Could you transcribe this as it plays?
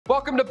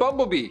Welcome to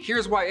Bumblebee.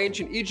 Here's why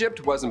ancient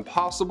Egypt was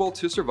impossible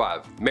to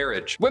survive.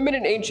 Marriage. Women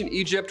in ancient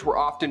Egypt were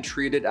often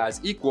treated as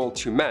equal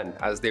to men,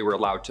 as they were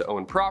allowed to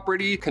own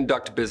property,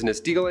 conduct business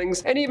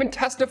dealings, and even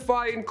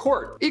testify in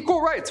court.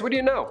 Equal rights, what do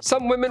you know?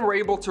 Some women were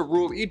able to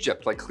rule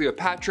Egypt, like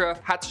Cleopatra,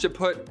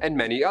 Hatshepsut, and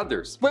many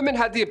others. Women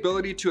had the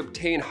ability to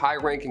obtain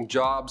high-ranking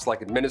jobs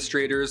like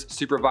administrators,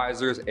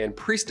 supervisors, and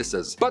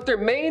priestesses, but their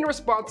main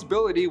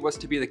responsibility was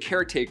to be the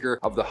caretaker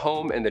of the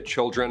home and the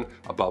children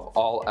above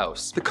all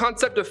else. The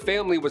concept of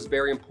family was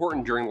very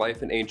important during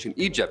life in ancient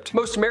Egypt.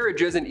 Most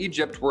marriages in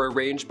Egypt were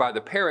arranged by the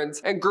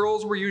parents, and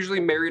girls were usually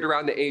married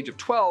around the age of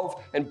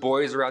 12 and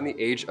boys around the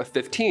age of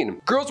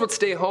 15. Girls would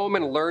stay home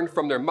and learn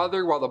from their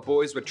mother, while the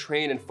boys would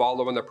train and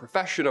follow in the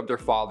profession of their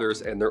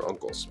fathers and their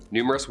uncles.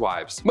 Numerous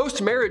wives. Most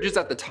marriages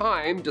at the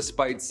time,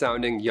 despite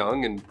sounding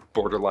young and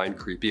borderline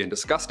creepy and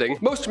disgusting,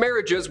 most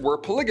marriages were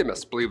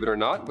polygamous, believe it or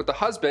not, with the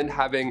husband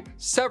having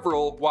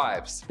several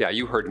wives. Yeah,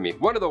 you heard me.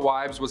 One of the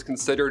wives was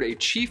considered a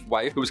chief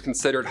wife who was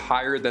considered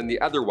higher than the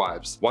other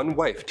wives. One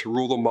wife to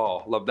rule them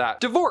all. Love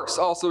that. Divorce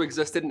also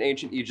existed in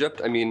ancient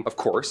Egypt. I mean, of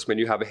course, when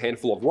you have a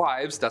handful of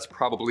wives, that's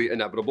probably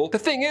inevitable. The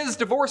thing is,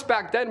 divorce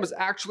back then was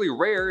actually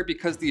rare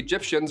because the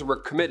Egyptians were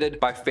committed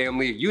by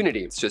family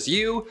unity. It's just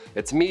you,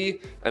 it's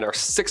me, and our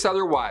 6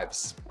 other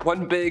wives.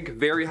 One big,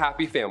 very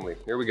happy family.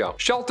 Here we go.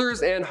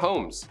 Shelters and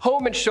homes.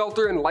 Home and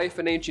shelter in life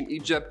in ancient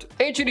Egypt.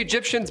 Ancient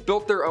Egyptians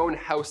built their own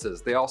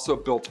houses. They also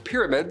built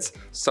pyramids,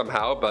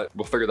 somehow, but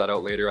we'll figure that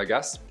out later, I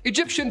guess.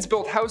 Egyptians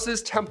built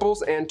houses,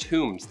 temples, and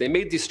tombs. They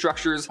made these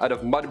structures out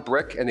of mud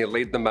brick and they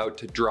laid them out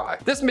to dry.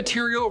 This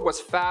material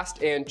was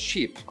fast and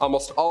cheap.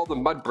 Almost all the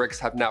mud bricks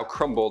have now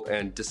crumbled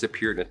and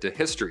disappeared into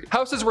history.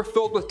 Houses were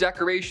filled with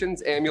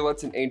decorations,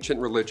 amulets, and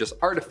ancient religious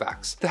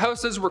artifacts. The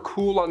houses were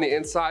cool on the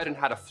inside and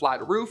had a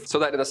flat roof so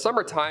that in the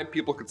summertime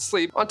people could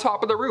sleep on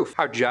top of the roof.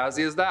 How jazzy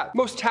is that?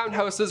 Most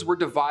townhouses were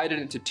divided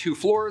into 2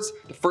 floors.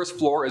 The first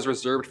floor is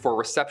reserved for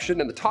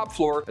reception and the top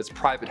floor is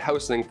private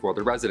housing for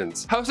the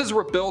residents. Houses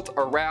were built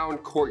around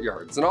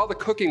courtyards and all the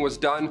cooking was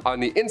done on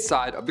the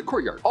inside of the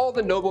courtyard. All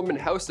the noblemen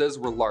houses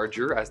were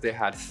larger as they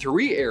had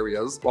 3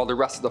 areas while the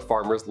rest of the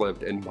farmers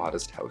lived in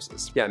modest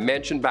houses. Yeah,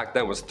 mansion back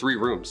then was 3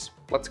 rooms.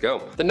 Let's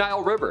go. The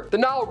Nile River. The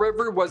Nile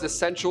River was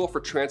essential for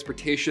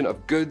transportation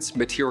of goods,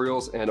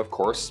 materials, and of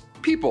course,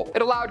 people.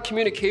 It allowed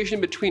communication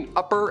between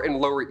Upper and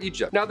Lower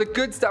Egypt. Now, the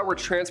goods that were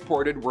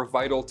transported were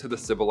vital to the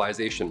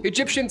civilization.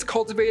 Egyptians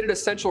cultivated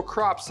essential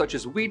crops such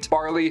as wheat,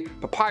 barley,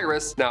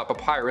 papyrus. Now,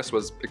 papyrus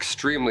was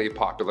extremely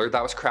popular.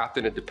 That was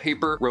crafted into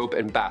paper, rope,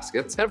 and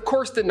baskets. And of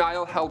course, the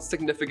Nile held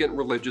significant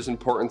religious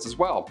importance as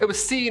well. It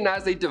was seen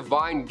as a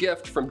divine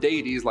gift from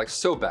deities like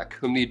Sobek,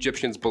 whom the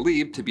Egyptians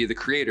believed to be the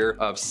creator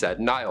of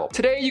said Nile.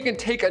 Today, you can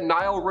take a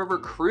Nile River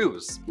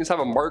cruise. You just have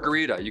a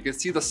margarita. You can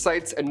see the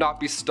sights and not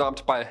be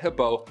stomped by a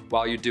hippo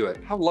while you do it.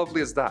 How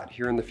lovely is that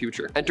here in the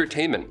future?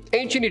 Entertainment.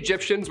 Ancient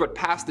Egyptians would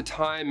pass the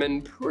time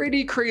in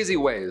pretty crazy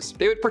ways.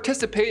 They would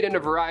participate in a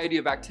variety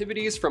of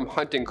activities from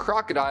hunting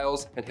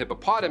crocodiles and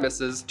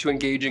hippopotamuses to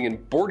engaging in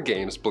board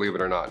games, believe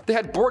it or not. They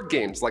had board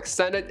games like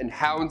Senet and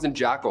Hounds and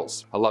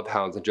Jackals. I love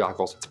Hounds and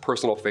Jackals. It's a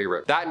personal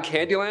favorite. That and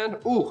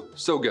Candyland? Ooh,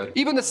 so good.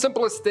 Even the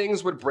simplest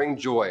things would bring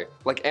joy,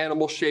 like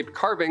animal-shaped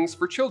carvings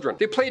for children.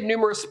 They played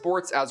numerous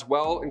sports as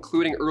well,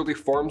 including early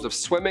forms of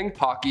swimming,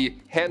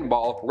 hockey,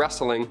 handball,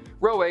 wrestling,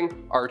 rowing,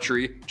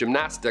 archery,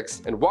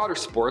 gymnastics, and water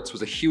sports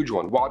was a huge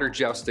one. Water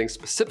jousting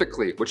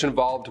specifically, which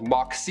involved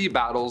mock sea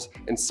battles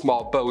in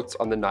small boats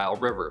on the Nile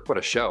River. What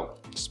a show.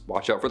 Just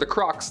watch out for the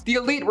crocs. The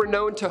elite were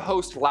known to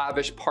host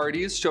lavish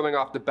parties, showing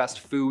off the best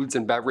foods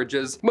and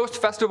beverages.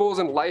 Most festivals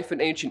in life in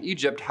ancient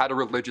Egypt had a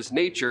religious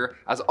nature,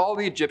 as all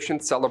the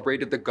Egyptians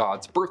celebrated the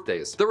gods'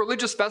 birthdays. The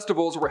religious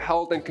festivals were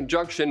held in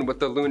conjunction with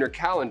the lunar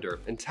calendar,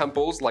 in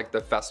temples like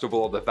the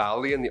Festival of the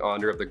Valley in the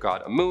honor of the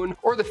god Amun,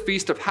 or the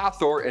Feast of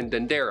Hathor in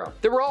Dendera.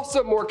 There were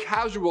also more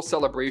casual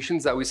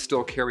celebrations that we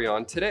still carry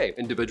on today.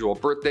 Individual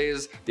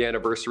birthdays, the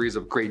anniversaries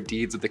of great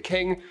deeds of the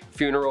king,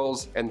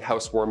 funerals, and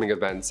housewarming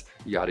events,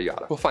 yada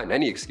yada. We'll find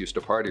any excuse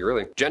to party,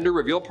 really. Gender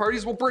reveal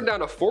parties? We'll burn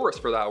down a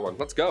forest for that one.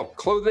 Let's go.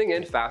 Clothing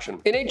and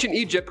fashion. In ancient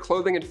Egypt,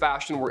 clothing and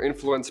fashion were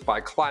influenced by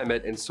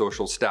climate and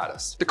social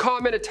status. The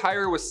common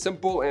attire was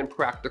simple and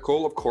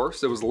practical, of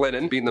course. It was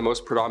linen, being the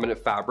most predominant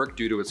fabric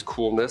due to its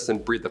coolness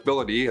and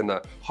breathability in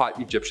the hot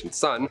Egyptian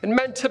sun. And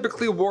men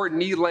typically wore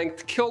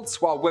knee-length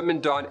kilts while women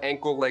donned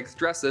ankle-length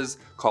dresses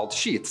called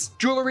sheaths.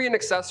 Jewelry and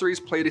accessories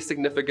played a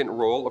significant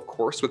role, of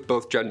course, with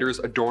both genders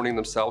adorning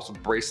themselves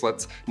with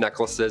bracelets,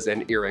 necklaces,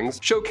 and earrings,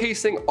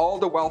 showcasing all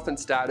the wealth and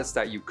status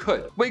that you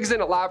could. Wigs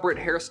and elaborate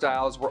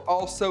hairstyles were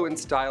also in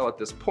style at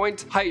this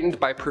point, heightened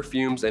by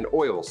perfumes and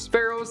oils.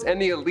 Pharaohs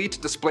and the elite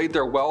displayed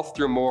their wealth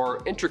through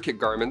more intricate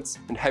garments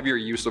and heavier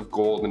use of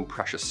gold and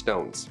precious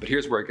stones. But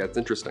here's where it gets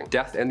interesting.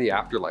 death and the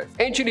afterlife.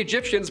 Ancient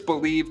Egyptians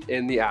believed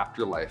in the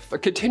afterlife, a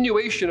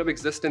continuation of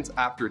existence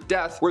after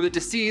death where the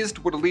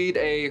deceased would lead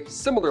a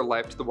similar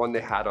life to the one they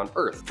had on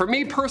Earth. For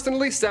me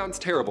personally, sounds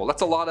terrible.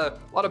 That's a lot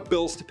of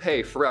bills to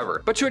pay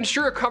forever. But to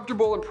ensure a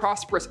comfortable and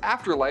prosperous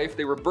afterlife,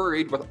 they were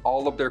buried with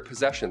all of their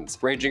possessions,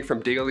 ranging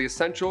from daily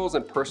essentials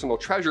and personal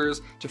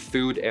treasures to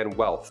food and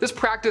wealth. This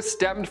practice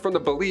stemmed from the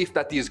belief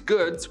that these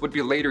goods would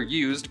be later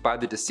used by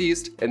the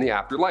deceased in the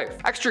afterlife.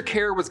 Extra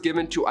care was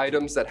given to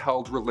items that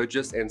held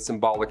religious and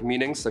symbolic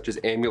meanings, such as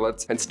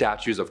amulets and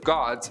statues of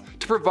gods,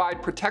 to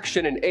provide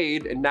protection and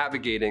aid in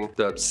navigating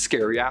the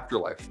scary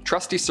afterlife.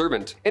 Trusty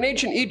servant. In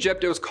ancient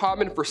Egypt, it was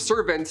common for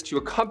servants to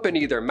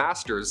accompany their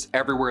masters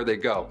everywhere they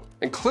go,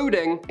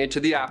 including into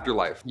the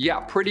afterlife. Yeah,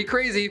 pretty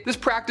crazy. This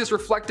practice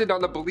reflected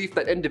on the belief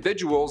that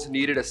individuals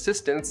needed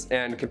assistance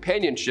and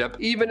companionship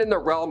even in the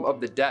realm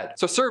of the dead.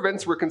 So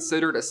servants were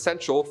considered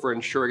essential for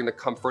ensuring the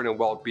comfort and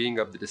well-being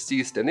of the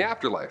deceased in the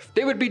afterlife.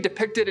 They would be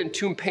depicted in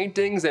tomb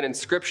paintings and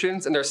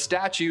inscriptions, and their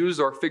statues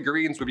or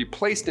figurines would be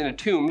placed into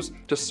tombs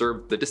to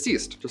serve the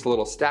deceased. Just a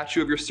little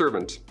statue of your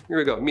servant. Here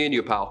we go, me and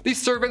you, pal.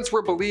 These servants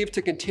were believed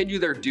to continue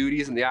their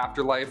duties in the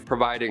afterlife,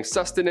 providing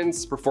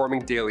sustenance,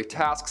 performing daily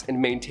tasks,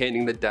 and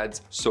maintaining the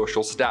dead's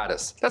social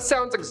status. That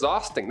sounds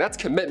exhausting. That's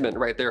commitment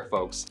right there,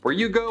 folks. Where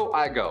you go,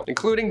 I go,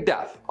 including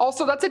death.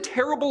 Also, that's a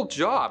terrible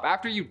job.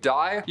 After you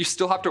die, you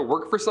still have to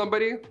work for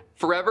somebody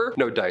forever?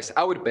 No dice.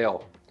 I would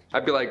bail.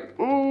 I'd be like,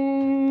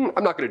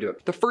 I'm not gonna do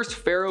it. The first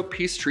Pharaoh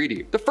peace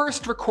treaty. The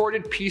first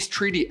recorded peace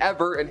treaty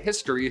ever in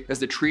history is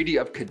the Treaty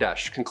of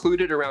Kadesh,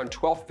 concluded around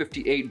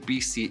 1258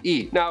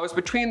 BCE. Now, it was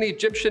between the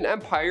Egyptian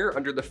Empire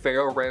under the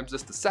Pharaoh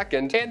Ramses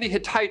II and the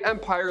Hittite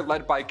Empire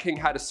led by King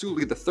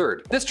Hattusili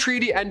III. This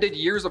treaty ended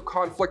years of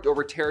conflict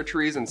over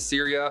territories in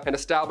Syria and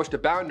established a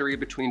boundary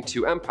between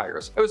two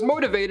empires. It was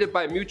motivated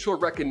by mutual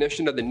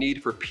recognition of the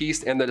need for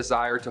peace and the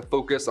desire to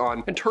focus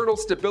on internal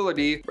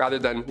stability rather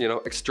than,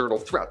 external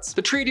threats.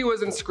 The treaty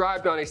was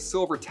inscribed on a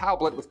silver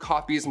tablet with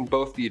copies in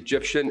both the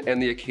Egyptian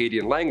and the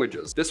Akkadian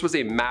languages. This was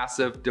a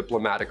massive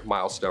diplomatic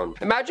milestone.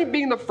 Imagine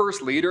being the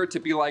first leader to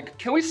be like,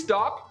 can we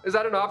stop? Is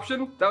that an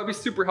option? That would be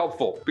super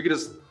helpful. We could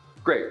just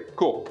great,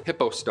 cool,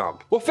 hippo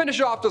stomp. We'll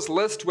finish off this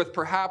list with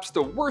perhaps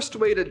the worst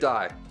way to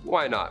die.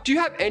 Why not? Do you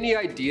have any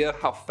idea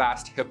how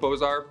fast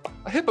hippos are?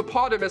 A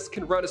hippopotamus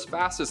can run as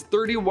fast as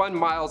 31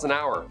 miles an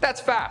hour.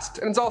 That's fast,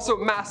 and it's also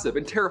massive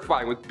and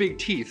terrifying with big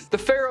teeth. The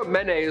Pharaoh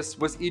Menes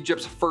was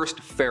Egypt's first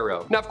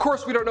pharaoh. Now, of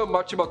course, we don't know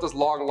much about this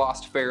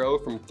long-lost pharaoh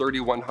from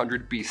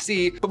 3100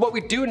 BC, but what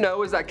we do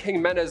know is that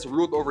King Menes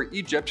ruled over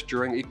Egypt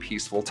during a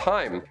peaceful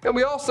time. And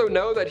we also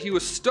know that he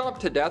was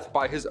stomped to death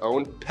by his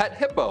own pet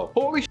hippo.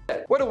 Holy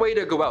shit, what a way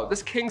to go out.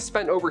 This king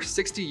spent over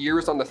 60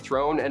 years on the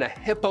throne and a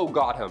hippo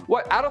got him.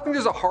 What? I don't think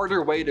there's a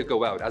harder way to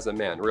go out as a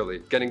man, really.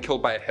 Getting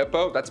killed by a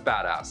hippo? That's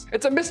badass.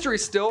 It's a mystery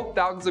still,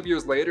 thousands of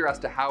years later, as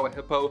to how a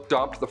hippo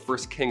stomped the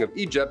first king of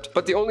Egypt,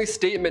 but the only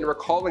statement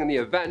recalling the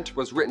event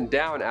was written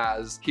down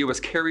as he was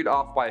carried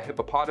off by a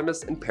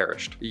hippopotamus and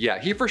perished. Yeah,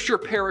 he for sure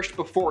perished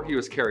before he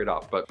was carried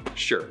off, but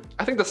sure.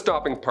 I think the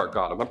stomping part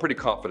got him. I'm pretty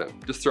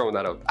confident. Just throwing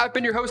that out. I've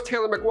been your host,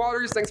 Taylor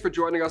McWaters. Thanks for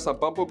joining us on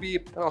Bumblebee,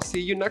 and I'll see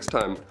you next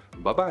time.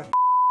 Bye-bye.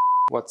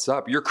 What's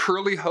up? Your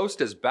curly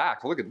host is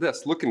back. Look at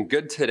this, looking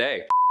good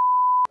today.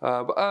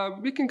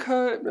 We can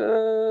cut,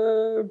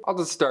 I'll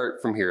just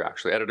start from here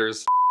actually.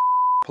 Editors,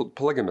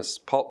 polygamous.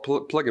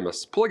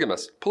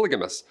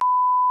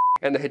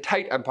 And the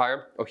Hittite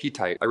Empire, oh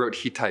Hittite. I wrote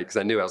Hittite because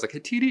I knew, I was like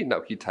Hittite?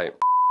 No, Hittite.